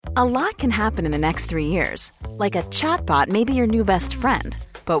A lot can happen in the next 3 years. Like a chatbot may be your new best friend.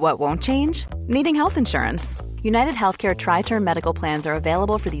 But what won't change? Needing health insurance. United Healthcare Tri-Term Medical Plans are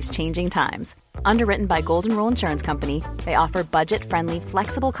available for these changing times. Underwritten by Golden Rule Insurance Company, they offer budget-friendly,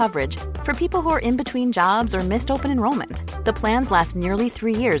 flexible coverage for people who are in between jobs or missed open enrollment. The plans last nearly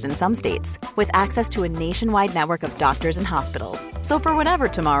 3 years in some states, with access to a nationwide network of doctors and hospitals. So for whatever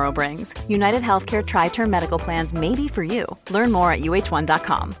tomorrow brings, United Healthcare Tri-Term Medical Plans may be for you. Learn more at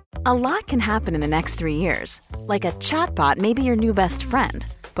uh1.com. A lot can happen in the next 3 years. Like a chatbot may be your new best friend.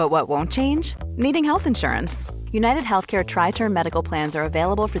 But what won't change? Needing health insurance. United Healthcare Tri-Term Medical Plans are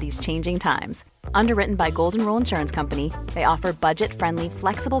available for these changing times. Underwritten by Golden Rule Insurance Company, they offer budget-friendly,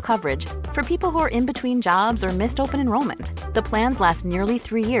 flexible coverage for people who are in between jobs or missed open enrollment. The plans last nearly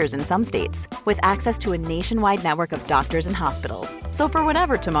 3 years in some states, with access to a nationwide network of doctors and hospitals. So for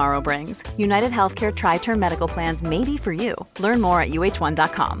whatever tomorrow brings, United Healthcare Tri-Term Medical Plans may be for you. Learn more at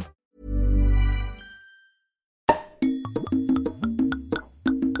uh1.com.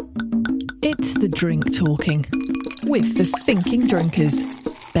 It's The Drink Talking with the Thinking Drinkers,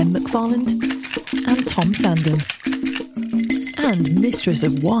 Ben McFarland and Tom Sandon, and Mistress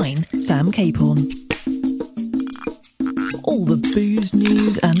of Wine, Sam Capehorn. All the booze,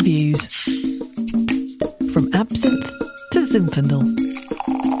 news and views, from absinthe to Zinfandel.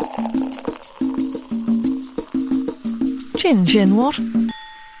 Chin, what?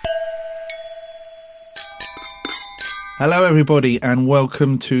 Hello everybody and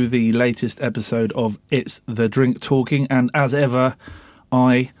welcome to the latest episode of It's The Drink Talking, and as ever,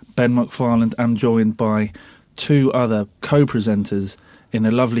 I, Ben McFarland, am joined by two other co-presenters in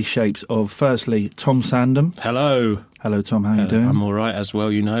the lovely shapes of, firstly, Tom Sandon. Hello. Hello Tom, how are you doing? I'm all right as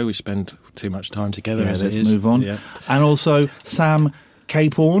well, you know, we spend too much time together as let's it is. move on. Yeah. And also Sam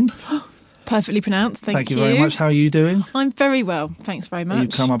Capehorn. Perfectly pronounced, thank you. Thank you very much. How are you doing? I'm very well, thanks very much.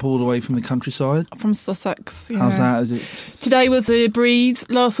 You've come up all the way from the countryside? From Sussex, yeah. How's that? Is it? Today was a breeze.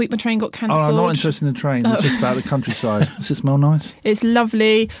 Last week my train got cancelled. Oh, I'm not interested in the trains. It's just about the countryside. Does it smell nice? It's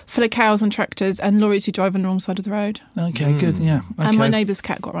lovely, full of cows and tractors and lorries who drive on the wrong side of the road. Okay, good, yeah. Okay. And my neighbour's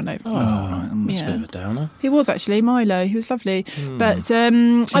cat got run over. Oh, right. That's a bit of a downer. He was actually, Milo. He was lovely. But other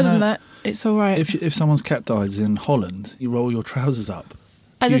than that, it's all right. If someone's cat dies in Holland, you roll your trousers up.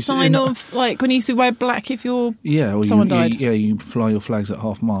 As a sign of, like, when you used to wear black if or someone died. You fly your flags at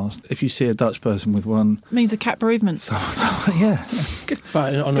half mast. If you see a Dutch person with one... It means a cat bereavement. Yeah.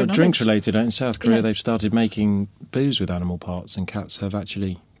 But on a drinks related, in South Korea, they've started making booze with animal parts, and cats have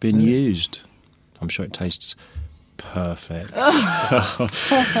actually been used. I'm sure it tastes perfect.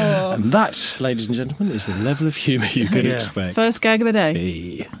 And that, ladies and gentlemen, is the level of humour you could expect. First gag of the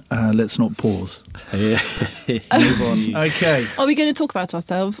day. Let's not pause. Move on. Okay. Are we going to talk about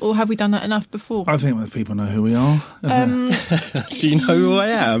ourselves, or have we done that enough before? I think that people know who we are. Do you know who I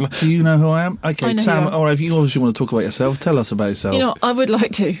am? Do you know who I am? Okay, I know Sam, who you are. all right, if you obviously want to talk about yourself, tell us about yourself. You know, I would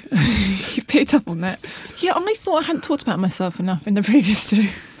like to. You picked up on that. Yeah, I thought I hadn't talked about myself enough in the previous two.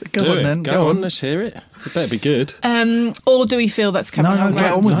 Go on, let's hear it. It better be good. Or do we feel that's coming No,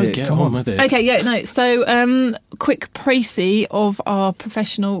 get on with it. Get Come on with it. Okay, yeah, no. So, quick précis of our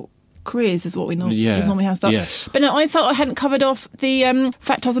professional careers is what we normally have to start. Yes. But no, I felt I hadn't covered off the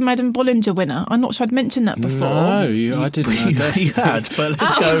Fat Taz and Madam Bollinger winner. I'm not sure I'd mentioned that before. No, I didn't. You had, but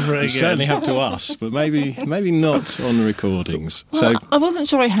let's go over it again. You certainly have to us, but maybe not on the recordings. Well, I wasn't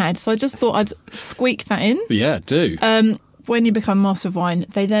sure I had, so I just thought I'd squeak that in. Yeah, do. When you become Master of Wine,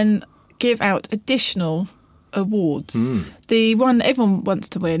 they then give out additional awards. The one that everyone wants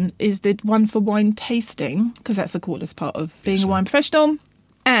to win is the one for wine tasting, because that's the coolest part of being a wine professional.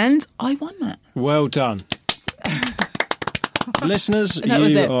 And I won that. Well done. Listeners,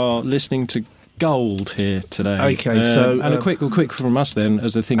 you are listening to gold here today. Okay, so... and a quick from us then,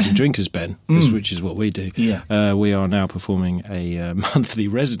 as the Thinking Drinkers, Ben, which is what we do. Yeah. We are now performing a monthly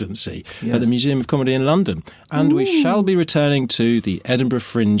residency at the Museum of Comedy in London. And we shall be returning to the Edinburgh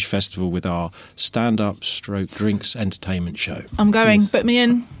Fringe Festival with our stand-up / drinks entertainment show. I'm going. Put me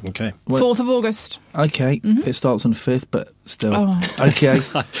in. Okay. 4th of August. Okay. It starts on the 5th, but still. Oh. Okay.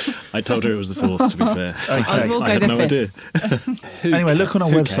 I told her it was the 4th, to be fair. Okay. I will go I had the no 5th. idea. Anyway, look on our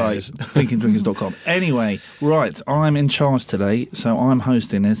Who website, cares? thinkinggrinkers.com. Anyway, right, I'm in charge today, so I'm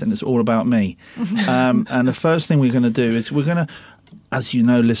hosting this, and it's all about me. And the first thing we're going to do is we're going to, as you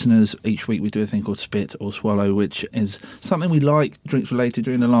know, listeners, each week we do a thing called Spit or Swallow, which is something we like, drinks related,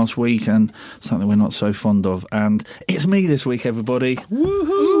 during the last week, and something we're not so fond of. And it's me this week, everybody.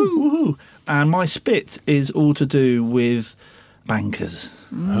 Woohoo! Woohoo! And my spit is all to do with bankers.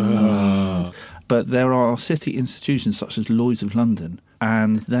 But there are city institutions such as Lloyd's of London,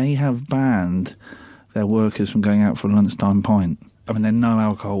 and they have banned their workers from going out for a lunchtime pint. I mean, there's no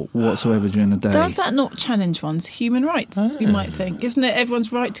alcohol whatsoever during the day. Does that not challenge one's human rights, you might think? Isn't it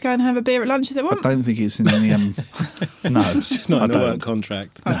everyone's right to go and have a beer at lunch if they want? I don't think it's in the... no. It's not I in the don't. work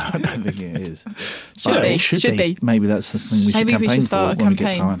contract. No, I don't think it is. Should But be, it should be. Maybe that's the thing we should Maybe we campaign should start for a when we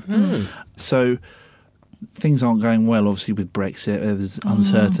get campaign. time. So things aren't going well, obviously, with Brexit. There's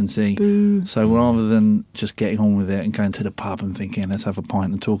uncertainty. So rather than just getting on with it and going to the pub and thinking, let's have a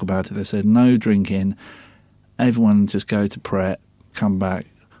pint and talk about it, they said no drinking. Everyone just go to Pret, come back,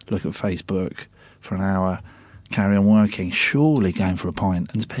 look at Facebook for an hour, carry on working. Surely going for a pint,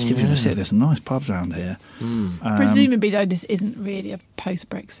 and especially if you're going to sit, there's some nice pubs around here. Presumably, though, this isn't really a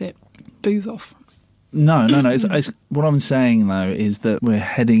post-Brexit booze off. No. It's, what I'm saying, though, is that we're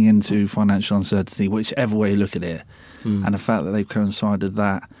heading into financial uncertainty, whichever way you look at it. And the fact that they've coincided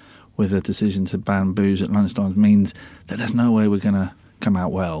that with a decision to ban booze at lunchtime means that there's no way we're going to come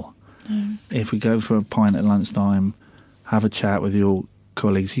out well. If we go for a pint at lunchtime, have a chat with your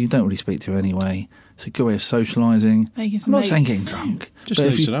colleagues who you don't really speak to anyway, it's a good way of socialising. Making I'm some not saying mates. getting drunk. Just but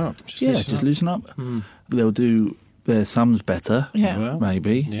if loosen you- up. Just loosen up. They'll do their sums better, Yeah. Well,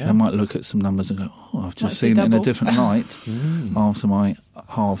 maybe. yeah. They might look at some numbers and go, oh, I've just Might see seen it in a double. different light after my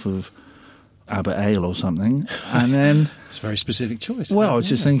half of Abbott Ale or something. And then, it's a very specific choice. well, I was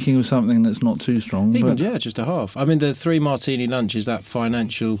just thinking of something that's not too strong. Even, But yeah, just a half. I mean, the 3 martini lunch is that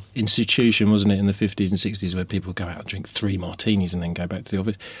financial institution, wasn't it, in the 50s and 60s, where people go out and drink 3 martinis and then go back to the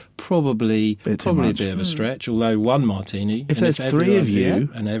office. Probably Bit too a much. bit of a stretch, although 1 martini. If and there's 3 everyone- of you-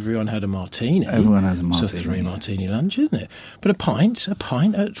 yeah, and everyone had a martini. Everyone has a It's a martini. 3 martini lunch, isn't it? But a pint at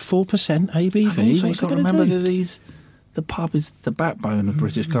 4% ABV. I've also what's got it to going remember to do? that the pub is the backbone of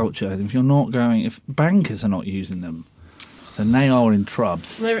British culture. And if you're not going, if bankers are not using them, then they are in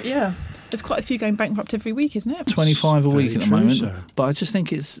trubs. There's quite a few going bankrupt every week, isn't it? 25 a Very week at the true, moment. sir. But I just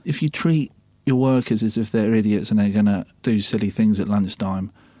think it's, if you treat your workers as if they're idiots and they're going to do silly things at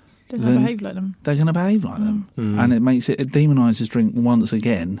lunchtime, Don't then- behave like them. they're going to behave like them. And it demonises drink once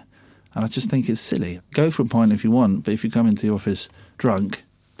again. And I just think it's silly. Go for a pint if you want, but if you come into the office drunk,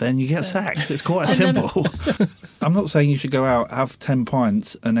 then you get sacked. It's quite simple. I'm not saying you should go out, have 10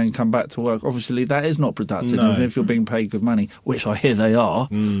 pints and then come back to work. Obviously, that is not productive, No. even if you're being paid good money, which I hear they are.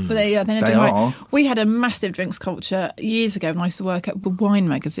 But they're They doing right. are. We had a massive drinks culture years ago when I used to work at the Wine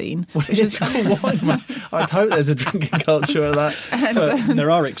magazine. It's called wine, man. I'd hope there's a drinking culture of that.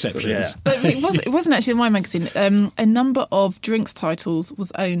 There are exceptions. Yeah. But it wasn't actually the Wine magazine. A number of drinks titles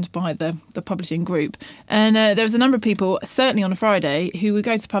was owned by the publishing group. And there was a number of people, certainly on a Friday, who would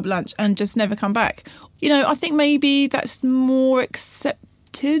go to pub lunch and just never come back. You know, I think maybe that's more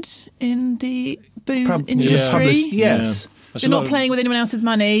accepted in the booze Pub- industry. Yes. That's You're a not lot of- playing with anyone else's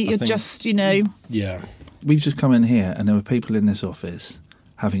money. You're think- just, you know... Yeah. We've just come in here and there were people in this office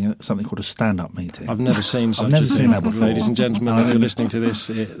having something called a stand-up meeting. I've never seen such never a seen thing. that before. Ladies and gentlemen, if you're listening to this,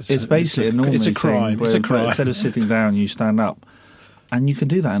 It's basically a normal It's a meeting crime. where It's a crime. instead of sitting down, you stand up. And you can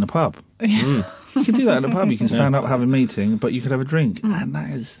do that in a pub. You can do that in a pub. You can stand up, have a meeting, but you could have a drink. And that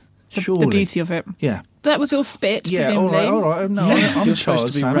is surely... The beauty of it. Yeah. That was your spit, Yeah, presumably. all right. No, I'm You're charged, supposed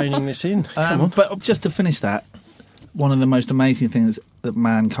to be Sam. reining this in. Come on. But just to finish that, one of the most amazing things that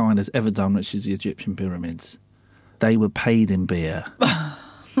mankind has ever done, which is the Egyptian pyramids, they were paid in beer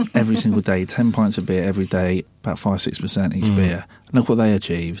every single day, 10 pints of beer every day, about 5-6% each beer. And look what they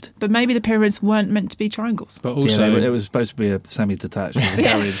achieved. But maybe the pyramids weren't meant to be triangles. But Yeah, also, it was supposed to be a semi-detached with a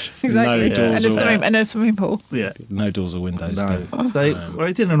garage. Exactly. No doors And a swimming pool. Yeah. no doors or windows. No,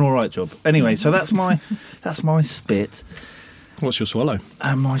 they did an all right job. Anyway, so that's my spit, What's your swallow?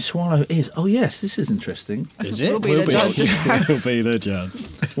 and my swallow is. Oh yes, this is interesting. Is We'll it? be the judge. We'll be the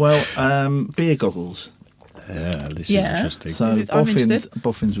judge. Well, beer goggles. Yeah, this Yeah. is interesting. So I'm interested.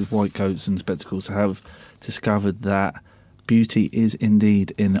 boffins with white coats and spectacles have discovered that beauty is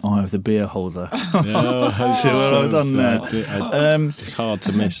indeed in the eye of the beer holder. Well done there. It's hard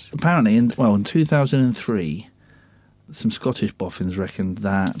to miss. Apparently, in 2003, some Scottish boffins reckoned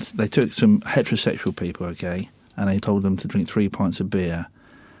that they took some heterosexual people, okay, and they told them to drink 3 pints of beer,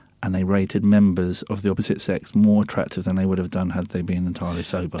 and they rated members of the opposite sex more attractive than they would have done had they been entirely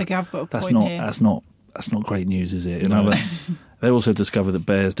sober. Okay, I've got a That's point not here. that's not great news, is it? No. They also discovered that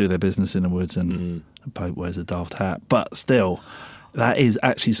bears do their business in the woods and a Pope wears a daft hat. But still, that is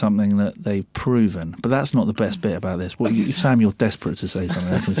actually something that they've proven. But that's not the best bit about this. Sam, you're desperate to say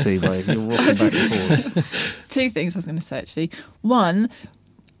something. I can see by you're rocking back and forth. 2 things I was going to say, actually. One,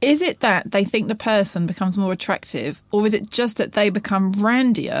 Is it that they think the person becomes more attractive, or is it just that they become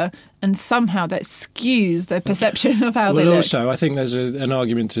randier and somehow that skews their perception of how they look? Also, I think there's an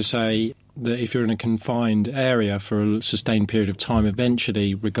argument to say that if you're in a confined area for a sustained period of time,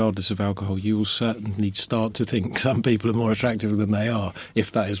 eventually, regardless of alcohol, you will certainly start to think some people are more attractive than they are,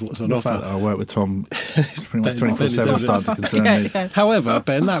 if that is what's on offer. The fact that I work with Tom pretty much 24/7 starts to concern me. Yeah. However,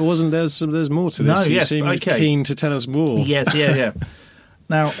 Ben, that wasn't. There's more to this. No, You yes, seem okay. keen to tell us more. Yes, yeah.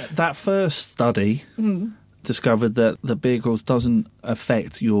 Now, that first study discovered that the beer goggles doesn't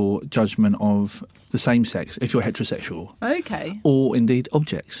affect your judgment of the same sex if you're heterosexual, Okay. or indeed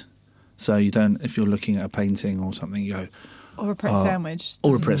objects. So you don't, if you're looking at a painting or something, you go, Or a Pret sandwich.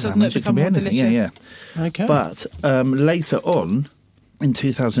 or a Pret Doesn't sandwich, it it can become be more anything. delicious? Yeah. Okay. But later on, in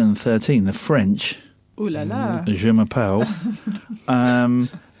 2013, the French, Ooh la la. Je m'appelle,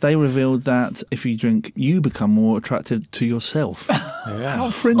 they revealed that if you drink, you become more attractive to yourself. Yeah. How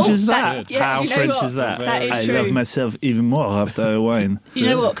French is that? yeah, How you know French what? is that? That is I true. love myself even more after a wine. You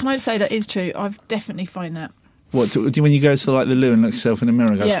know what? Can I say that is true? I've definitely find that. What do when you go to like the loo and look yourself in the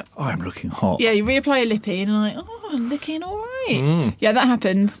mirror and go, Yeah. oh, I'm looking hot. Yeah, you reapply a lippy and you're like, oh, I'm looking all right. Yeah, that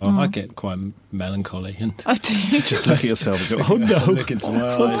happens. I get quite melancholy and I do. Just look at yourself and go, oh no, look into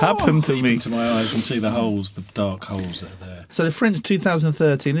my what's eyes. happened to me? Into my eyes and see the holes, the dark holes that are there. So the French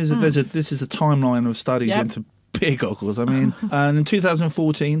 2013, this is a timeline of studies Yep. into beer goggles. I mean, and in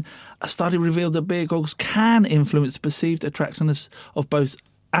 2014, a study revealed that beer goggles can influence the perceived attractiveness of both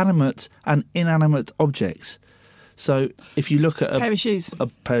animate and inanimate objects. So if you look at Pair of shoes. a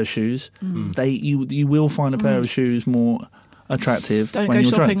pair of shoes, you will find a pair of shoes more attractive. Don't when go you're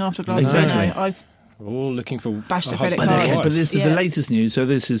shopping drunk. after Glasgow. Exactly. No, We're all looking for Bash the a credit husband card. and a But wife. this is Yeah. the latest news. So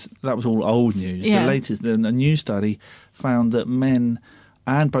that was all old news. Yeah. The latest, a new study found that men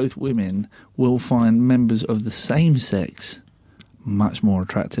and both women will find members of the same sex much more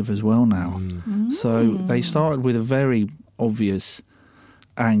attractive as well now. So they started with a very obvious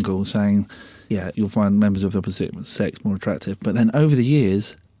angle, saying, yeah, you'll find members of the opposite sex more attractive. But then over the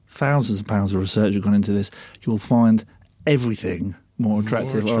years, thousands of pounds of research have gone into this. You'll find everything more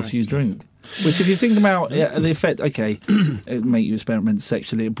attractive after you drink. Which, if you think about the effect, okay, it make you experiment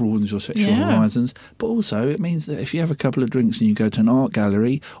sexually, it broadens your sexual horizons, but also it means that if you have a couple of drinks and you go to an art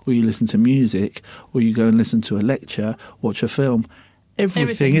gallery, or you listen to music, or you go and listen to a lecture, watch a film,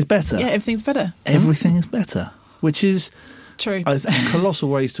 everything is better. Yeah, everything's better. Everything is better, which is True. it's a colossal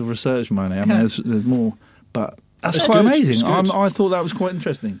waste of research money. I mean, there's more, but that's It's quite good, amazing. it's good. I thought that was quite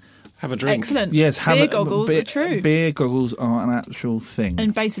interesting. Have a drink. Excellent. Yes, beer goggles are true. Beer goggles are an actual thing.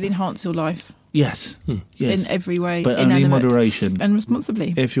 And basically enhance your life Yes, yes, in every way. but only in inanimate moderation. and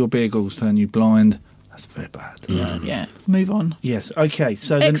responsibly. If your beer goggles turn you blind, that's very bad. Yeah, move on. Yes. Okay.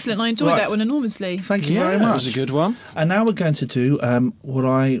 So then- Excellent. I enjoyed right. that one enormously. Thank you Yeah, very that much. was a good one. And now we're going to do what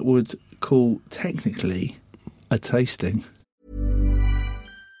I would call technically a tasting.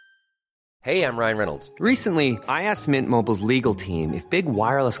 Hey, I'm Ryan Reynolds. Recently, I asked Mint Mobile's legal team if big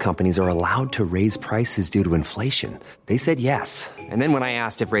wireless companies are allowed to raise prices due to inflation. They said yes. And then when I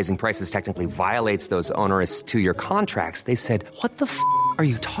asked if raising prices technically violates those onerous two-year contracts, they said, "What the f*** are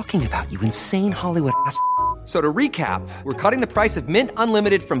you talking about, you insane Hollywood ass?" So to recap, we're cutting the price of Mint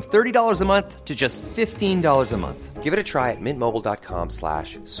Unlimited from $30 a month to just $15 a month. Give it a try at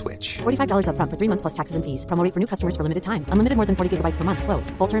mintmobile.com/switch. $45 up front for 3 months plus taxes and fees. Promo rate for new customers for limited time. Unlimited more than 40 gigabytes per month. Slows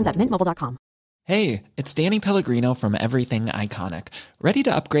full terms at mintmobile.com. Hey, it's Danny Pellegrino from Everything Iconic. Ready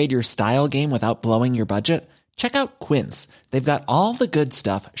to upgrade your style game without blowing your budget? Check out Quince. They've got all the good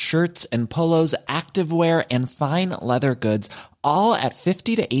stuff, shirts and polos, activewear, and fine leather goods, all at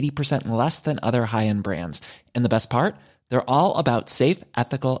 50 to 80% less than other high-end brands. And the best part? They're all about safe,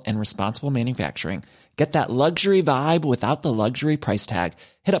 ethical, and responsible manufacturing. Get that luxury vibe without the luxury price tag.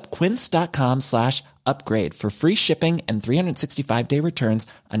 Hit up quince.com/upgrade for free shipping and 365-day returns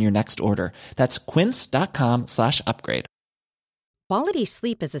on your next order. That's quince.com/upgrade. Quality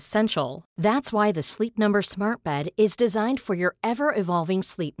sleep is essential. That's why the Sleep Number Smart Bed is designed for your ever-evolving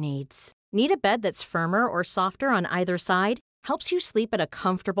sleep needs. Need a bed that's firmer or softer on either side? Helps you sleep at a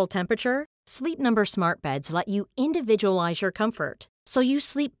comfortable temperature? Sleep Number Smart Beds let you individualize your comfort, so you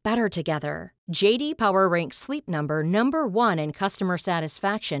sleep better together. J.D. Power ranks Sleep Number number 1 in customer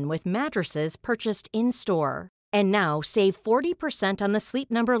satisfaction with mattresses purchased in-store. And now save 40% on the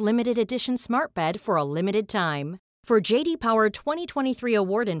Sleep Number Limited Edition Smart Bed for a limited time. For J.D. Power 2023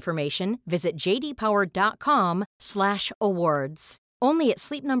 award information, visit jdpower.com/awards. Only at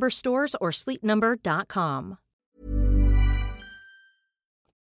Sleep Number stores or sleepnumber.com.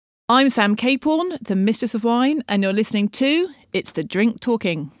 I'm Sam Caporn, the Mistress of Wine, and you're listening to It's the Drink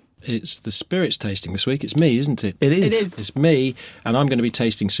Talking. It's the spirits tasting this week. It's me, isn't it? It is. It is. It's me, and I'm going to be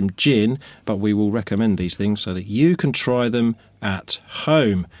tasting some gin, but we will recommend these things so that you can try them at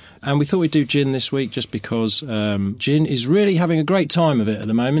home. And we thought we'd do gin this week just because gin is really having a great time of it at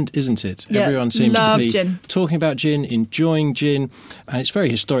the moment, isn't it? Yeah, Everyone seems to love be gin. talking about gin, enjoying gin, and it's very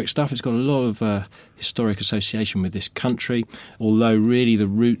historic stuff. It's got a lot of historic association with this country, although really the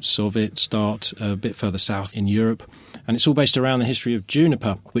roots of it start a bit further south in Europe. And it's all based around the history of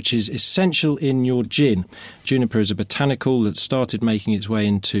juniper, which is essential in your gin. Juniper is a botanical that started making its way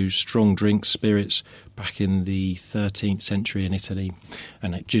into strong drinks, spirits, back in the 13th century in Italy.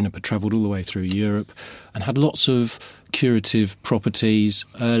 And juniper travelled all the way through Europe and had lots of curative properties.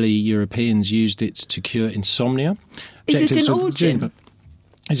 Early Europeans used it to cure insomnia. Is it Objectives in of all gin? juniper.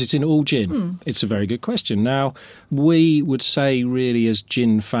 Is it in all gin? It's a very good question. Now, we would say really as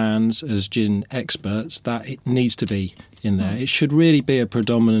gin fans, as gin experts, that it needs to be in there. It should really be a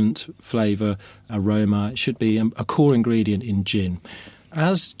predominant flavour, aroma. It should be a core ingredient in gin.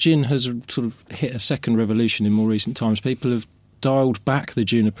 As gin has sort of hit a second revolution in more recent times, people have dialed back the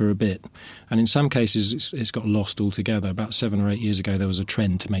juniper a bit, and in some cases it's got lost altogether. About 7 or 8 years ago there was a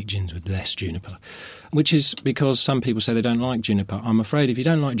trend to make gins with less juniper, which is because some people say they don't like juniper. I'm afraid if you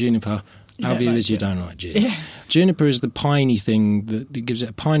don't like juniper, our view is you don't like gin. Yeah. Juniper is the piney thing that it gives it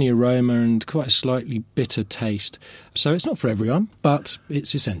a piney aroma and quite a slightly bitter taste, so it's not for everyone, but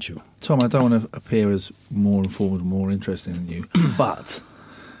it's essential. Tom, I don't want to appear as more informed, more interesting than you, but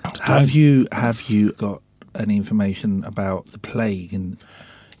have you got any information about the plague in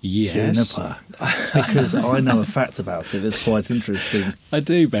juniper? Because I know a fact about it that's quite interesting. I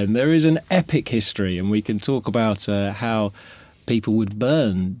do, Ben. There is an epic history, and we can talk about how people would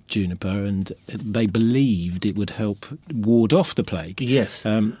burn juniper, and they believed it would help ward off the plague. Yes.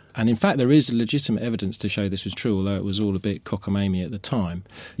 And in fact, there is legitimate evidence to show this was true, although it was all a bit cockamamie at the time.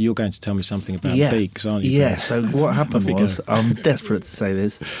 You're going to tell me something about beaks, aren't you? Yeah, Ben? so what happened was, I'm desperate to say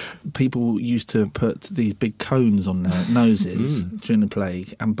this, people used to put these big cones on their noses during the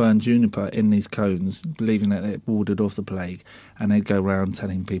plague and burn juniper in these cones, believing that it warded off the plague. And they'd go around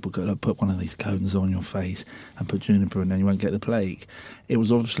telling people, go, look, put one of these cones on your face and put juniper and then you won't get the plague. It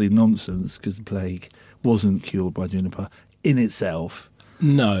was obviously nonsense because the plague wasn't cured by juniper in itself.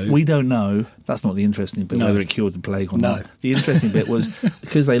 No. We don't know. That's not the interesting bit, whether it cured the plague or not. The interesting bit was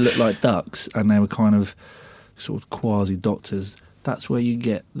because they looked like ducks and they were kind of sort of quasi-doctors, that's where you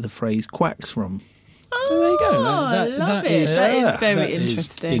get the phrase quacks from. Oh, there you go. I love it. That is very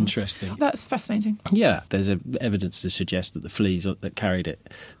interesting. That's fascinating. Yeah, there's evidence to suggest that the fleas that carried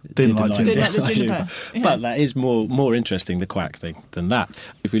it Didn't like the juniper. Yeah. But that is more interesting, the quack thing, than that.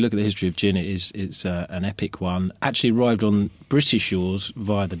 If we look at the history of gin, it's an epic one. Actually arrived on British shores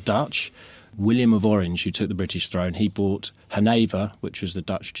via the Dutch. William of Orange, who took the British throne, he brought Genever, which was the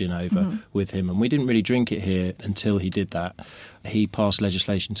Dutch gin, over with him. And we didn't really drink it here until he did that. He passed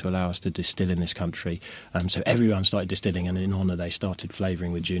legislation to allow us to distill in this country. So everyone started distilling, and in honour they started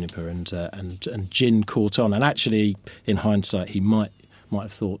flavouring with juniper, and gin caught on. And actually, in hindsight, he might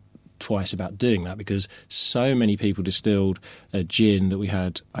have thought twice about doing that because so many people distilled gin that we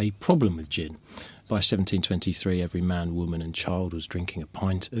had a problem with gin. By 1723, every man, woman and child was drinking a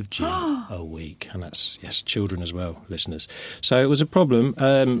pint of gin a week. And that's, yes, children as well, listeners. So it was a problem.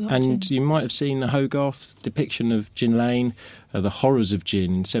 And you might have seen the Hogarth depiction of Gin Lane, the horrors of gin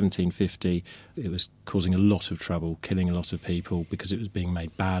in 1750. It was causing a lot of trouble, killing a lot of people because it was being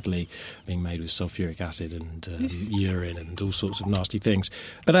made badly, being made with sulfuric acid and urine and all sorts of nasty things.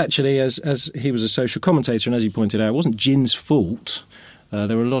 But actually, as he was a social commentator, and as he pointed out, it wasn't gin's fault.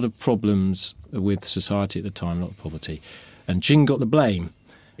 There were a lot of problems with society at the time, a lot of poverty. And gin got the blame.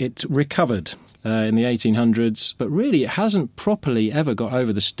 It recovered in the 1800s, but really it hasn't properly ever got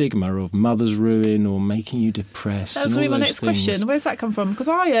over the stigma of mother's ruin or making you depressed. That's going to be my next question. Where's that come from? Because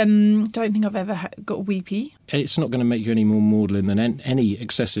I don't think I've ever got weepy. It's not going to make you any more maudlin than any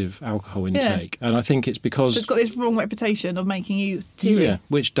excessive alcohol intake. Yeah. And I think it's because... So it's got this wrong reputation of making you teary. Yeah,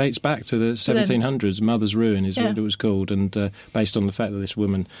 which dates back to the 1700s. Mother's ruin is what it was called. And based on the fact that this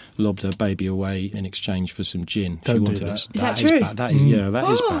woman lobbed her baby away in exchange for some gin. Don't do that. Is that true? Bad. That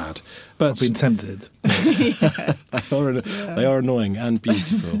is bad. But I've been tempted. They are annoying and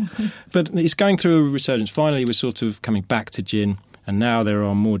beautiful. But it's going through a resurgence. Finally, we're sort of coming back to gin. And now there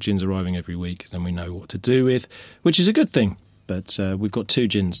are more gins arriving every week than we know what to do with, which is a good thing. But we've got 2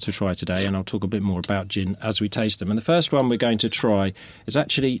 gins to try today, and I'll talk a bit more about gin as we taste them. And the first one we're going to try is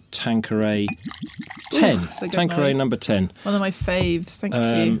actually Tanqueray 10. Tanqueray number 10. One of my faves, thank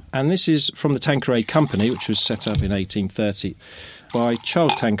you. And this is from the Tanqueray Company, which was set up in 1830. by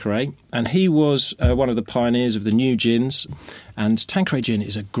Charles Tanqueray, and he was one of the pioneers of the new gins. And Tanqueray gin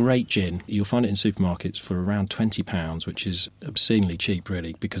is a great gin. You'll find it in supermarkets for around £20, which is obscenely cheap,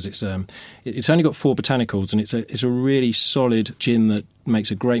 really, because it's only got 4 botanicals, and it's a really solid gin that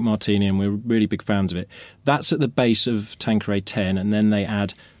makes a great martini, and we're really big fans of it. That's at the base of Tanqueray 10, and then they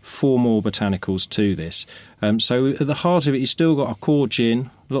add 4 more botanicals to this. So at the heart of it, you've still got a core gin,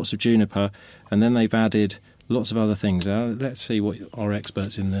 lots of juniper, and then they've added lots of other things. Let's see what our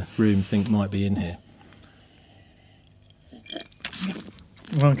experts in the room think might be in here.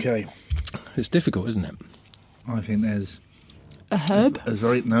 Okay. It's difficult, isn't it? I think there's a herb.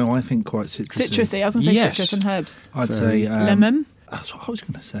 I think quite citrusy. Citrusy. I was going to say Yes. citrus and herbs. I'd say Lemon. That's what I was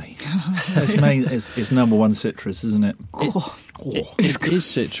going to say. It's number one citrus, isn't it? It is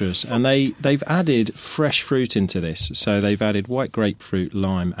citrus, and they've added fresh fruit into this. So they've added white grapefruit,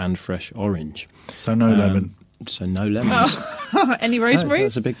 lime, and fresh orange. So no lemon. So no lemon. Any rosemary?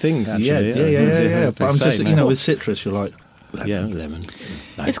 That's a big thing, actually. Yeah. But I'm just, with citrus, you're like, lemon. Yeah, lemon.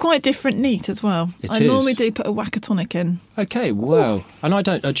 No. It's quite different neat as well. I normally do put a whack of tonic in. Okay, well, and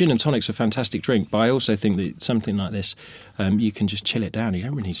gin and tonic's a fantastic drink, but I also think that something like this, you can just chill it down. You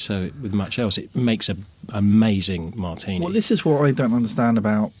don't really need to serve it with much else. It makes an amazing martini. Well, this is what I don't understand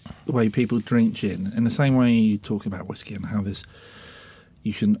about the way people drink gin. In the same way you talk about whiskey and how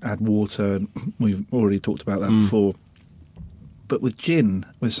you can add water, and we've already talked about that before. But with gin,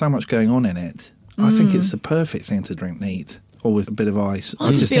 with so much going on in it, I think it's the perfect thing to drink neat, or with a bit of ice.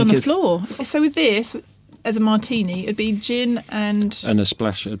 I'd just be on the floor. So with this, as a martini, it'd be gin and a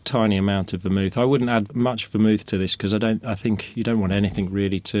tiny amount of vermouth. I wouldn't add much vermouth to this because I think you don't want anything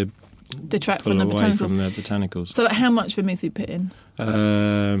really to detract pull from the away botanicals. from the botanicals. So how much vermouth you put in?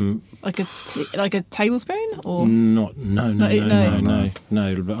 Like a tablespoon, or No.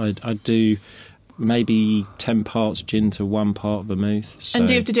 No. But I do maybe 10 parts gin to 1 part vermouth. So. And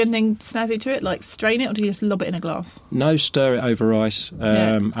do you have to do anything snazzy to it, like strain it, or do you just lob it in a glass? No, stir it over ice.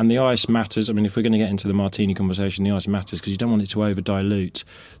 And the ice matters. I mean, if we're going to get into the martini conversation, the ice matters because you don't want it to over dilute.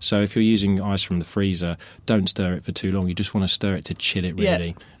 So if you're using ice from the freezer, don't stir it for too long. You just want to stir it to chill it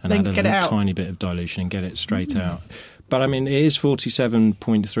really, and then add get it out. tiny bit of dilution and get it straight out. But I mean, it is 47.3%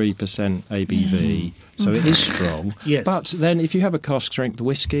 ABV, so it is strong. Yes. But then if you have a cask strength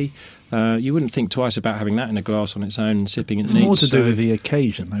whiskey, you wouldn't think twice about having that in a glass on its own and sipping it It's neat. more to do with the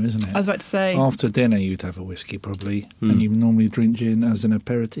occasion, though, isn't it? I was about to say. After dinner, you'd have a whiskey probably, and you normally drink gin as an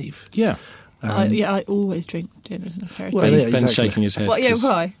aperitif. Yeah. I always drink gin as an aperitif. Well, yeah, Ben's exactly. shaking his head. What, yeah, 'cause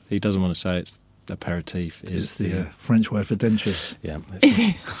why? He doesn't want to say it's aperitif. It's the French word for dentures. Yeah, Is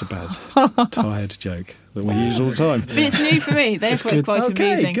it? it's a bad, tired joke that we use all the time. But it's new for me, therefore it's quite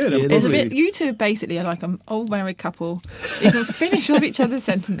amusing. Good. It's a bit. You two basically are like an old married couple. You can finish off each other's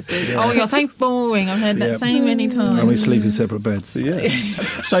sentences. Oh, you're so boring. I've heard that so many times. And we sleep in separate beds. Yeah.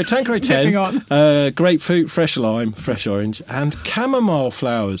 So Tanqueray 10, grapefruit, fresh lime, fresh orange, and chamomile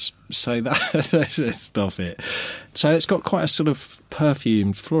flowers. So that's stop it. So it's got quite a sort of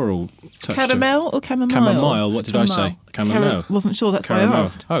perfumed floral touch. Caramel or chamomile? Chamomile. What did I say? Chamomile. Wasn't sure. That's why I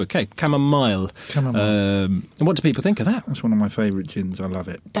asked. Oh, okay. Chamomile. And what do people think of that? That's one of my favourite gins. I love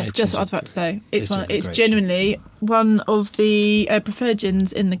it. That's just what I was about to say. It's a it's great genuinely one of the preferred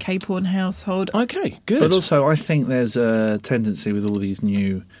gins in the Cape Horn household. Okay, good. But also, I think there's a tendency with all these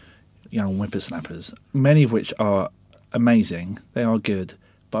new young whippersnappers, many of which are amazing. They are good.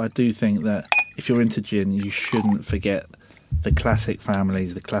 But I do think that if you're into gin, you shouldn't forget the classic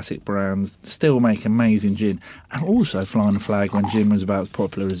families, the classic brands, still make amazing gin. And also flying the flag when gin was about as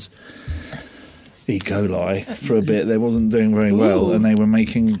popular as E. coli for a bit. They wasn't doing very well, and they were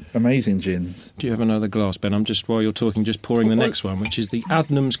making amazing gins. Do you have another glass, Ben? I'm just, while you're talking, just pouring the next one, which is the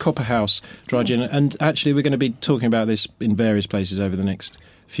Adnams Copperhouse Dry Gin. And actually, we're going to be talking about this in various places over the next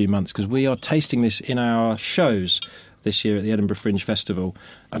few months because we are tasting this in our shows this year at the Edinburgh Fringe Festival.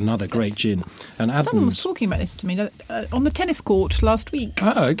 Another great gin. And Adnams... Someone was talking about this to me on the tennis court last week.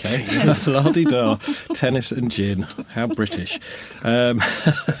 Oh, okay. La-di-da. Tennis and gin. How British.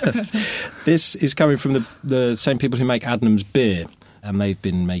 This is coming from the same people who make Adnams beer. And they've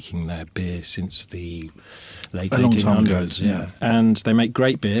been making their beer since the late 1800s. Yeah. And they make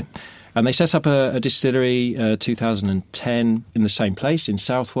great beer. And they set up a distillery 2010 in the same place, in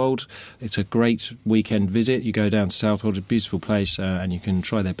Southwold. It's a great weekend visit. You go down to Southwold, a beautiful place, and you can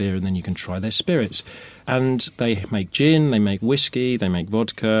try their beer and then you can try their spirits. And they make gin, they make whiskey, they make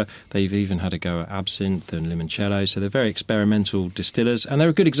vodka. They've even had a go at absinthe and limoncello. So they're very experimental distillers. And they're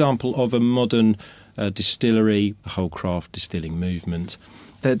a good example of a modern distillery, a whole craft distilling movement.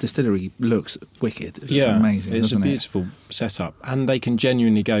 Their distillery looks wicked. It's amazing, it's doesn't a beautiful setup. And they can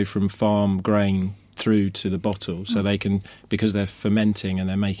genuinely go from farm grain through to the bottle, so they can, because they're fermenting and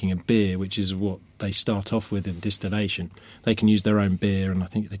they're making a beer, which is what they start off with in distillation. They can use their own beer, and I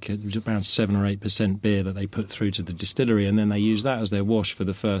think they could around 7 or 8% beer that they put through to the distillery, and then they use that as their wash for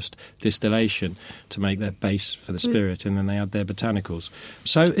the first distillation to make their base for the spirit, and then they add their botanicals.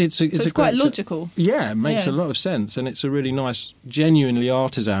 So it's quite logical. Yeah, it makes a lot of sense, and it's a really nice, genuinely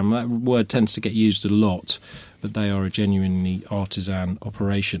artisan. That word tends to get used a lot, but they are a genuinely artisan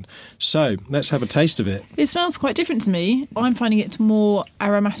operation. So let's have a taste of it. It smells quite different to me. I'm finding it more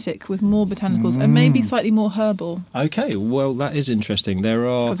aromatic with more botanicals and maybe slightly more herbal. Okay, well, that is interesting. There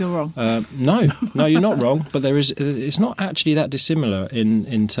are... Because you're wrong. No, you're not wrong, but it's not actually that dissimilar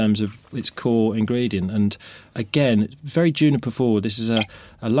in terms of its core ingredient. And again, very juniper forward. This is a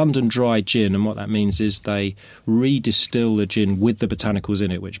London dry gin, and what that means is they redistill the gin with the botanicals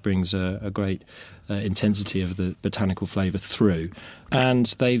in it, which brings a great intensity of the botanical flavour through. And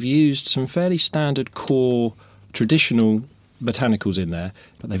they've used some fairly standard core traditional botanicals in there,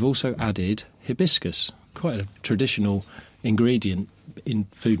 but they've also added hibiscus, quite a traditional ingredient in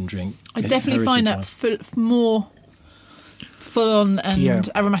food and drink. I definitely find that more full-on and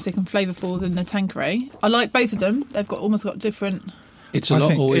aromatic and flavourful than the Tanqueray. I like both of them. They've almost got different... It's a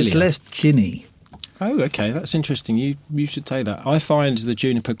lot oilier. It's less ginny. Oh, okay, that's interesting. You should say that. I find the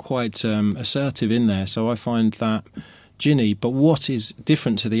juniper quite assertive in there, so I find that ginny. But what is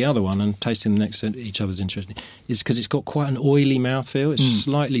different to the other one, and tasting them next to each other is interesting, is because it's got quite an oily mouthfeel. It's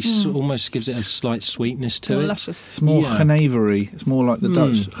slightly, almost gives it a slight sweetness to it. Luscious. It's more genever-y. It's more like the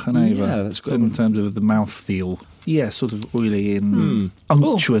Dutch genever. Yeah, that's good. In terms of the mouthfeel. Yeah, sort of oily and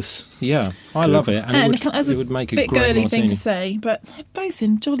unctuous. Yeah, I love it. And it would make a bit great girly martini. thing to say, but they're both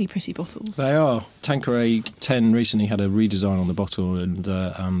in jolly pretty bottles. They are. Tanqueray 10 recently had a redesign on the bottle, and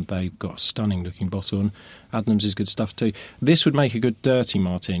they've got a stunning looking bottle, and Adnams is good stuff too. This would make a good dirty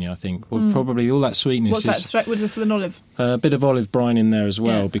martini, I think. Well, probably all that sweetness What's that? What is this with an olive? A bit of olive brine in there as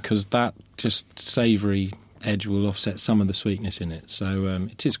well, because that just savoury edge will offset some of the sweetness in it. So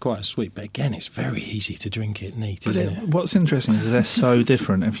it is quite a sweet, but again, it's very easy to drink it neat, isn't it? What's interesting is they're so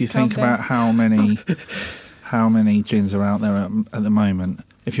different. If you think about how many gins are out there at the moment,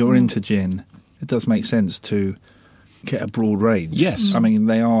 if you're into gin, it does make sense to get a broad range. Yes. I mean,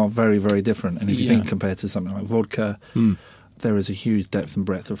 they are very, very different. And if you think compared to something like vodka, there is a huge depth and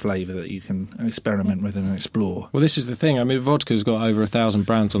breadth of flavour that you can experiment with and explore. Well, this is the thing. I mean, vodka's got over 1,000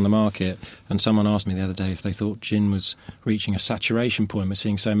 brands on the market, and someone asked me the other day if they thought gin was reaching a saturation point. We're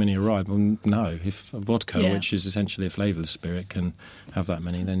seeing so many arrive. Well, no. If vodka, which is essentially a flavourless spirit, can have that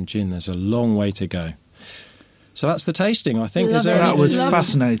many, then gin, there's a long way to go. So that's the tasting, I think. That was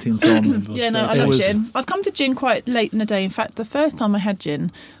fascinating, Tom. I love gin. I've come to gin quite late in the day. In fact, the first time I had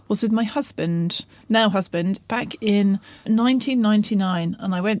gin was with my now husband, back in 1999.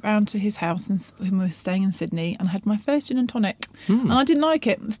 And I went round to his house, and we were staying in Sydney, and I had my first gin and tonic. And I didn't like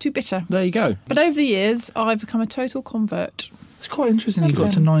it. It was too bitter. There you go. But over the years, I've become a total convert. It's quite interesting you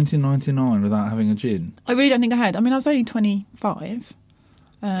got to 1999 without having a gin. I really don't think I had. I mean, I was only 25.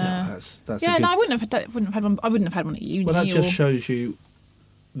 Still, that's I wouldn't have had one. I wouldn't have had one at uni. Well, that just shows you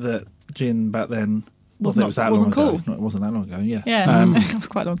that gin back then wasn't cool. It wasn't that long ago. Yeah, it was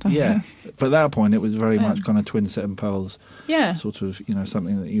quite a long time. Yeah, but at that point it was very much kind of twin set and pearls. Yeah, sort of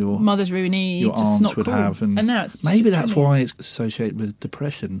something that your mother's Rooney, your just aunts not would cool. have, and now it's maybe that's why it's associated with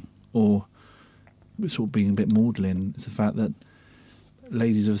depression or sort of being a bit maudlin. It's the fact that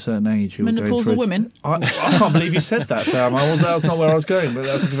ladies of a certain age who menopausal women. I can't believe you said that, Sam. That's not where I was going, but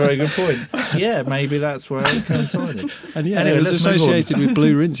that's a very good point. Yeah, maybe that's where it coincided. And anyway, it's associated with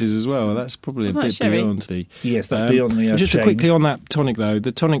blue rinses as well. That's probably a bit beyond the... Yes, that's beyond the just quickly on that tonic, though.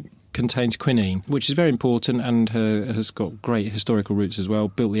 The tonic contains quinine, which is very important and has got great historical roots as well.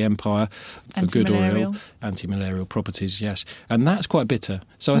 Built the empire for good oil, anti-malarial properties, yes. And that's quite bitter.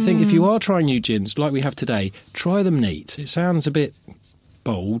 So I think if you are trying new gins, like we have today, try them neat. It sounds a bit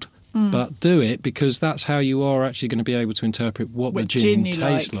bold, but do it, because that's how you are actually going to be able to interpret what the gin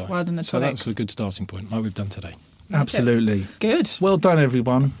tastes like. Rather than the so tonic. that's a good starting point, like we've done today. Absolutely. Good. Well done,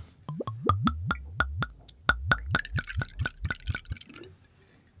 everyone.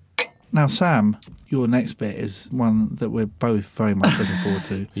 Now, Sam, your next bit is one that we're both very much looking forward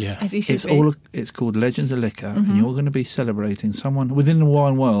to. Yeah, as you should be. It's called Legends of Liquor, and you're going to be celebrating someone within the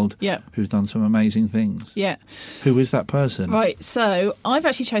wine world who's done some amazing things. Yeah. Who is that person? Right, so I've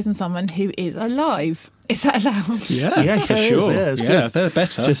actually chosen someone who is alive. Is that allowed? Yeah, for sure. It's good. They're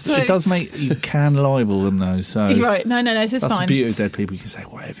better. It does make you can libel them though. So right, no, this is that's fine. the beauty of dead people. You can say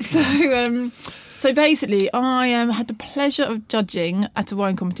whatever. So basically, I had the pleasure of judging at a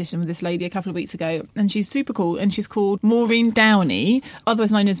wine competition with this lady a couple of weeks ago, and she's super cool, and she's called Maureen Downey,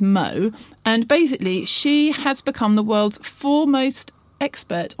 otherwise known as Mo, and basically she has become the world's foremost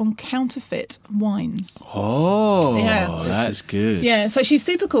expert on counterfeit wines. Oh, Yeah. that's good. Yeah, so she's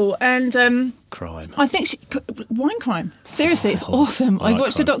super cool, and Crime. I think wine crime. Seriously, it's awesome. I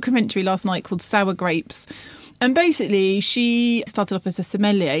watched a documentary last night called Sour Grapes. And basically, she started off as a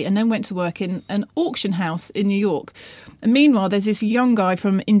sommelier and then went to work in an auction house in New York. And meanwhile, there's this young guy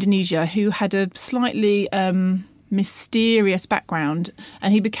from Indonesia who had a slightly mysterious background,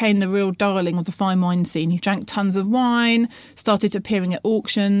 and he became the real darling of the fine wine scene. He drank tons of wine, started appearing at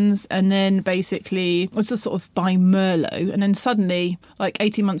auctions, and then basically was just sort of buying Merlot. And then suddenly, like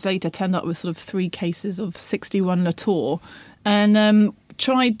 18 months later, turned up with sort of 3 cases of 61 Latour and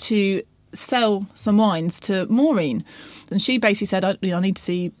tried to sell some wines to Maureen. And she basically said, I need to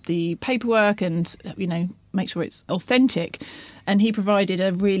see the paperwork and, make sure it's authentic. And he provided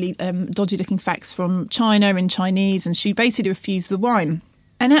a really dodgy looking fax from China in Chinese, and she basically refused the wine.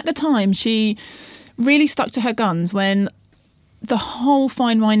 And at the time, she really stuck to her guns when the whole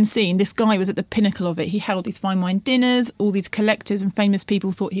fine wine scene, this guy was at the pinnacle of it. He held these fine wine dinners, all these collectors and famous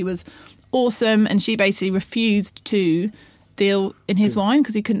people thought he was awesome, and she basically refused to deal in his wine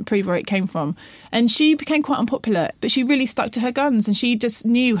because he couldn't prove where it came from. And she became quite unpopular, but she really stuck to her guns, and she just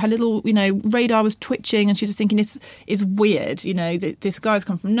knew her little, radar was twitching, and she was just thinking, this is weird, this guy's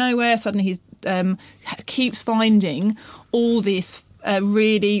come from nowhere, suddenly he's keeps finding all this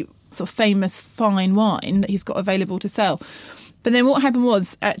really sort of famous fine wine that he's got available to sell. But then what happened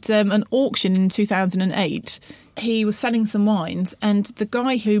was, at an auction in 2008, he was selling some wines, and the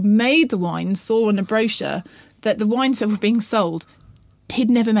guy who made the wine saw on a brochure that the wines that were being sold he'd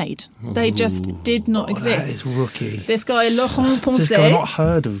never made. They just did not exist. That is rookie. This guy, Laurent Poncet. This guy not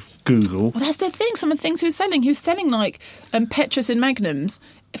heard of Google. Well, that's the thing. Some of the things he was selling like Petrus and Magnums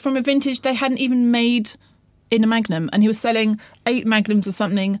from a vintage they hadn't even made in a Magnum, and he was selling 8 Magnums or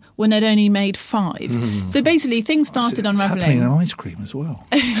something when they'd only made 5. So basically, things started unravelling. It's happening in ice cream as well.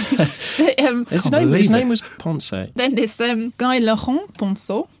 His name was Ponce. Then this guy, Laurent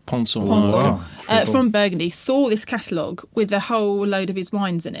Poncet, from Burgundy, saw this catalogue with a whole load of his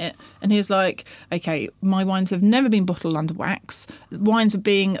wines in it, and he was like, okay, my wines have never been bottled under wax. Wines were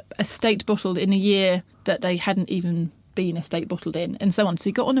being estate bottled in a year that they hadn't even been estate bottled in, and so on. So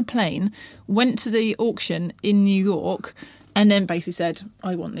he got on a plane, went to the auction in New York, and then basically said,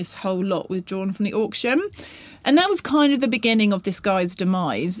 I want this whole lot withdrawn from the auction. And that was kind of the beginning of this guy's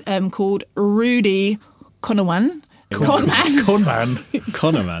demise, called Rudy Connerman.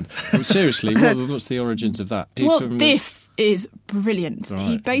 Connerman. Well, seriously, what's the origins of that? This is brilliant. Right.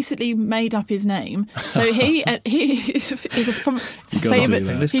 He basically made up his name. So he took it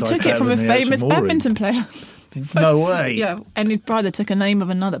from a famous badminton player. No way. Yeah, and his brother took a name of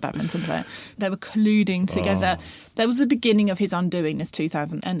another badminton player. They were colluding together. That was the beginning of his undoing, this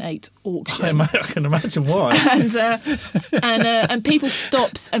 2008 auction. I can imagine why. and people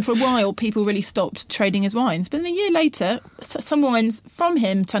stopped, and for a while people really stopped trading his wines. But then a year later, some wines from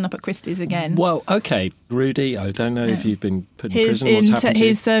him turn up at Christie's again. Well, okay, Rudy, I don't know if you've been put in prison. What's happened to you?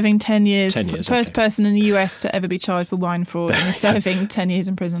 He's serving 10 years. 10 years, first person in the US to ever be charged for wine fraud, and he's serving 10 years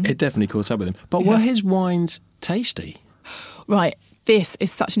in prison. It definitely caught up with him. But were his wines tasty? Right. This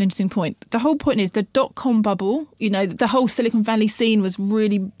is such an interesting point. The whole point is the dot-com bubble, the whole Silicon Valley scene was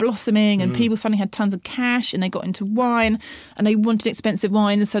really blossoming, and people suddenly had tons of cash and they got into wine and they wanted expensive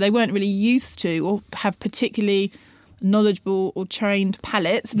wines, so they weren't really used to or have particularly knowledgeable or trained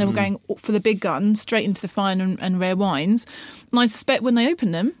palates, and they were going for the big gun, straight into the fine and rare wines. And I suspect when they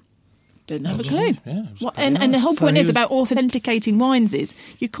opened them, didn't have a clue. Yeah, and the whole point is about authenticating wines is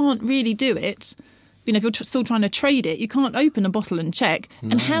you can't really do it. If you're still trying to trade it, you can't open a bottle and check.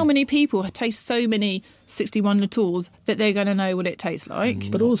 No. And how many people taste so many 61 Latours that they're going to know what it tastes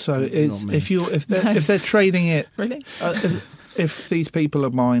like? But also, it's if they're trading it, really, if these people are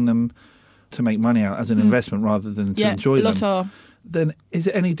buying them to make money out as an investment rather than to enjoy them, then is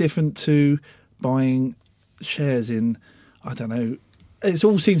it any different to buying shares in? I don't know. It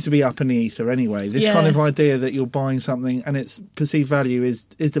all seems to be up in the ether anyway. This kind of idea that you're buying something and its perceived value is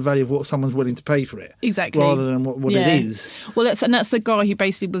the value of what someone's willing to pay for it. Exactly. Rather than what it is. Well, that's the guy who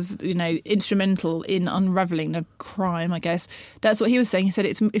basically was, instrumental in unravelling the crime, I guess. That's what he was saying. He said,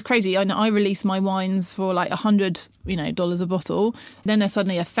 it's crazy. I release my wines for like $100, dollars a bottle. Then they're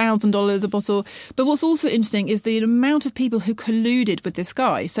suddenly $1,000 a bottle. But what's also interesting is the amount of people who colluded with this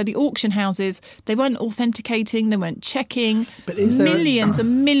guy. So the auction houses, they weren't authenticating, they weren't checking. But is there millions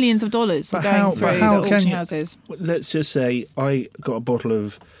and millions of dollars were going through the auction houses. Let's just say I got a bottle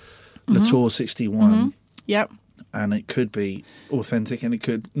of Latour 61, Yep. and it could be authentic and it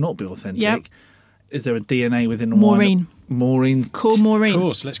could not be authentic. Yep. Is there a DNA within the Maureen. wine? Maureen. Call Maureen. Of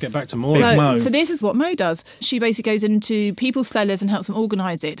course, let's get back to Maureen. Mo. So this is what Mo does. She basically goes into people's cellars and helps them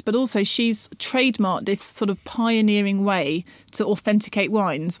organise it, but also she's trademarked this sort of pioneering way to authenticate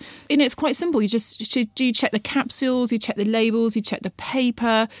wines. And it's quite simple. You check the capsules, you check the labels, you check the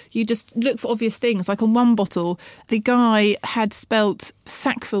paper, you just look for obvious things. Like on one bottle, the guy had spelt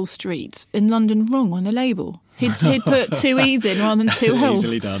Sackville Street in London wrong on the label. He'd put 2 E's in rather than 2 L's.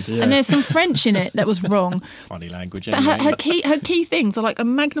 Easily done. Yeah. And there's some French in it that was wrong. Funny language. But Anyway. her key things are like a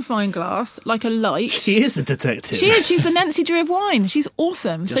magnifying glass, like a light. She is a detective. She is. She's the Nancy Drew of wine. She's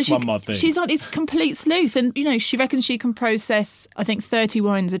awesome. Just one more thing. She's like this complete sleuth. And, she reckons she can process, I think, 30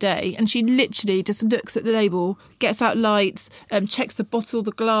 wines a day. And she literally just looks at the label, gets out lights, checks the bottle,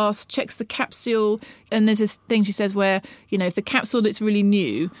 the glass, checks the capsule. And there's this thing she says where, if the capsule looks really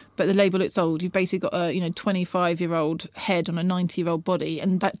new, but the label looks old, you've basically got a, 25-year-old head on a 90-year-old body.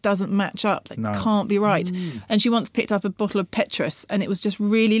 And that doesn't match up. That can't be right. And she once picked up a bottle of Petrus and it was just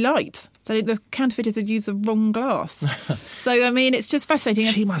really light. So the counterfeiters had used the wrong glass. So, it's just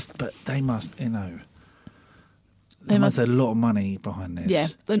fascinating. They must, they must have a lot of money behind this. Yeah,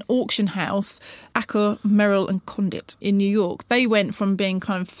 an auction house, Acker, Merrill and Condit in New York. They went from being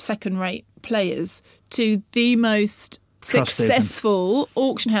kind of second-rate players to the most successful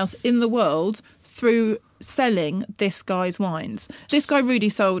auction house in the world through selling this guy's wines. This guy, Rudy,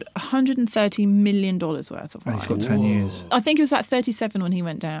 sold $130 million worth of wine. And he's got 10 years. I think he was at 37 when he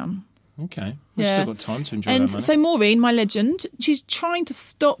went down. Okay. We've still got time to enjoy that money. So Maureen, my legend, she's trying to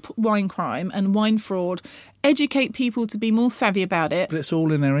stop wine crime and wine fraud, educate people to be more savvy about it. But it's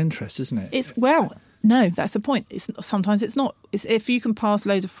all in their interest, isn't it? No, that's the point. Sometimes it's not. It's if you can pass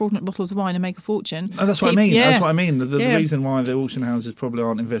loads of fraudulent bottles of wine and make a fortune. Oh, that's what I mean. Yeah. That's what I mean. The reason why the auction houses probably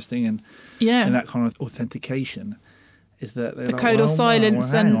aren't investing in that kind of authentication is that they're the code of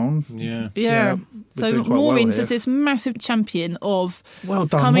silence hang and on. Yeah. So Maureen's just this massive champion of Maureen.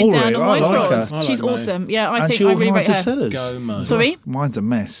 coming down on wine fraud. She's Mo. awesome. Yeah, I and think I really rate her. Sellers. Go, Mo. Sorry? Mine's a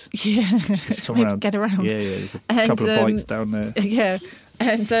mess. Yeah. Get around. Yeah, there's a couple of bikes down there. Yeah.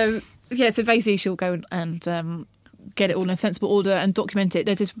 And so basically she'll go and get it all in a sensible order and document it.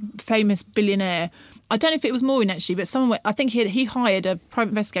 There's this famous billionaire. I don't know if it was Maureen actually, but I think he hired a private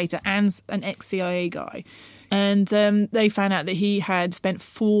investigator and an ex-CIA guy. And they found out that he had spent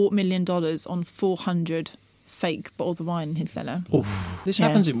 $4 million on 400 fake bottles of wine in his cellar. This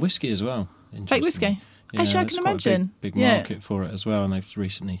happens in whiskey as well. Fake whiskey? Yeah, actually, I can imagine. Big market for it as well, and they've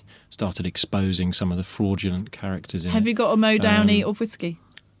recently started exposing some of the fraudulent characters in it. Have you got a Mo Downey of whiskey?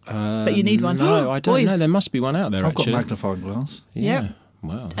 But you need one. No, I don't know. There must be one out there, I've got actually. a magnifying glass. Yeah.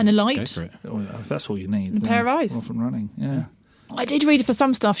 Wow. And a light. Go for it. If that's all you need. And a pair of eyes. Off and running, yeah. I did read it for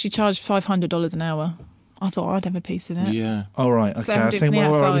some stuff. She charged $500 an hour. I thought I'd have a piece of that. Yeah. All right. Okay. So I think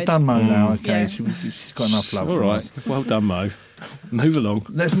we've done Mo now. Okay. She's got enough love. All for right. us. Well done, Mo. Move along.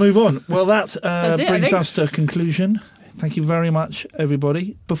 Let's move on. Well, that brings I us to a conclusion. Thank you very much,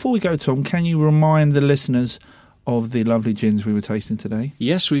 everybody. Before we go, Tom, can you remind the listeners of the lovely gins we were tasting today?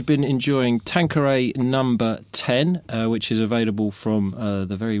 Yes, we've been enjoying Tanqueray number 10, which is available from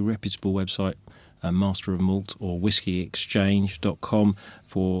the very reputable website Master of Malt or whiskeyexchange.com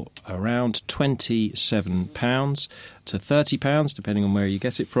for around £27 to £30, depending on where you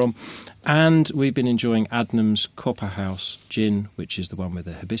get it from. And we've been enjoying Adnams Copperhouse Gin, which is the one with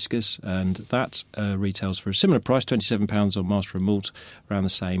the hibiscus, and that retails for a similar price, £27 on Master of Malt, around the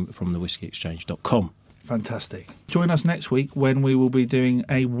same from the whiskeyexchange.com. Fantastic. Join us next week when we will be doing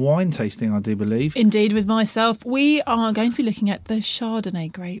a wine tasting, I do believe. Indeed, with myself. We are going to be looking at the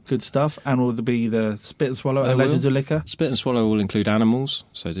Chardonnay grape. Good stuff. And will there be the Spit and Swallow and Legends of Liquor? Spit and Swallow will include animals,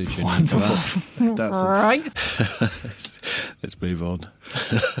 so do tune in for that. That's right. Let's move on.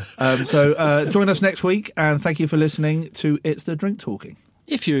 So join us next week, and thank you for listening to It's the Drink Talking.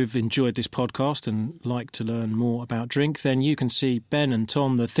 If you've enjoyed this podcast and like to learn more about drink, then you can see Ben and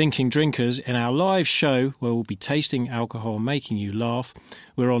Tom, the Thinking Drinkers, in our live show where we'll be tasting alcohol and making you laugh.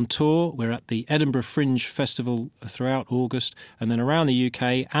 We're on tour. We're at the Edinburgh Fringe Festival throughout August and then around the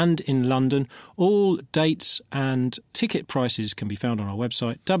UK and in London. All dates and ticket prices can be found on our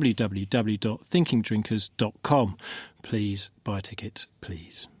website, www.thinkingdrinkers.com. Please buy a ticket,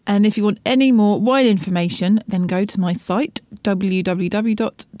 please. And if you want any more wine information, then go to my site,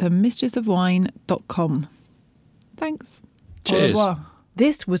 www.themistressofwine.com. Thanks. Cheers. Au revoir.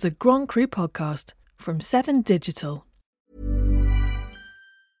 This was a Grand Cru podcast from 7 Digital.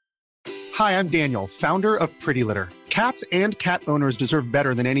 Hi, I'm Daniel, founder of Pretty Litter. Cats and cat owners deserve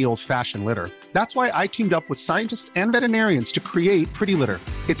better than any old-fashioned litter. That's why I teamed up with scientists and veterinarians to create Pretty Litter.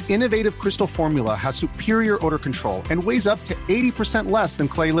 Its innovative crystal formula has superior odor control and weighs up to 80% less than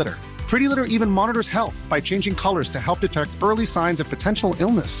clay litter. Pretty Litter even monitors health by changing colors to help detect early signs of potential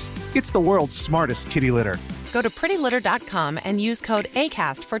illness. It's the world's smartest kitty litter. Go to prettylitter.com and use code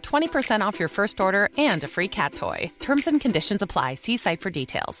ACAST for 20% off your first order and a free cat toy. Terms and conditions apply. See site for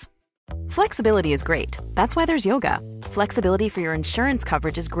details. Flexibility is great. That's why there's yoga. Flexibility for your insurance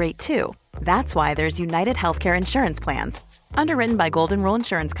coverage is great too. That's why there's United Healthcare Insurance Plans. Underwritten by Golden Rule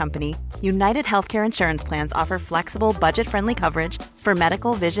Insurance Company, United Healthcare Insurance Plans offer flexible, budget-friendly coverage for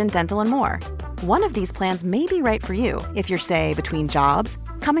medical, vision, dental, and more. One of these plans may be right for you if you're, say, between jobs,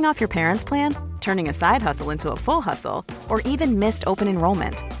 coming off your parents' plan, turning a side hustle into a full hustle, or even missed open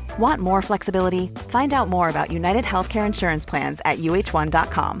enrollment. Want more flexibility? Find out more about United Healthcare Insurance Plans at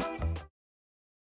uh1.com.